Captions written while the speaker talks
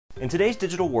In today's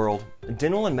digital world,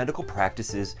 dental and medical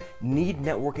practices need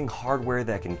networking hardware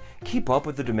that can keep up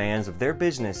with the demands of their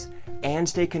business and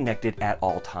stay connected at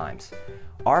all times.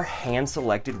 Our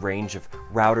hand-selected range of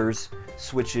routers,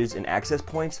 switches, and access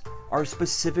points are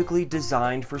specifically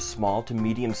designed for small to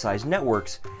medium-sized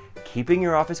networks, keeping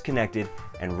your office connected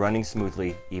and running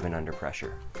smoothly even under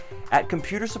pressure. At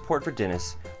Computer Support for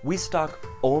Dentists, we stock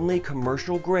only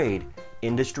commercial-grade,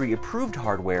 industry-approved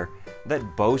hardware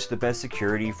that boasts the best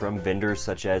security from vendors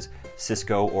such as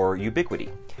Cisco or Ubiquiti.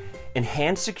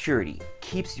 Enhanced security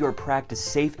keeps your practice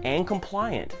safe and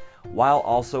compliant while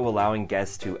also allowing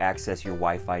guests to access your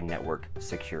Wi-Fi network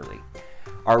securely.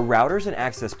 Our routers and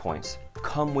access points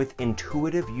come with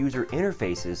intuitive user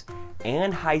interfaces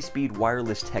and high-speed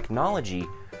wireless technology,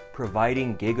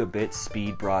 providing gigabit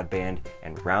speed broadband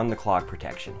and round-the-clock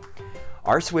protection.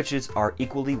 Our switches are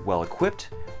equally well equipped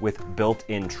with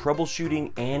built-in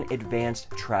troubleshooting and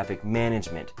advanced traffic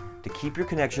management to keep your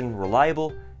connection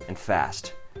reliable and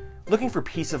fast. Looking for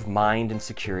peace of mind and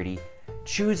security?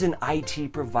 Choose an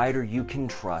IT provider you can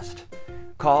trust.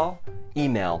 Call,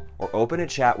 email, or open a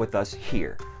chat with us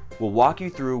here. We'll walk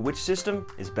you through which system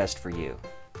is best for you.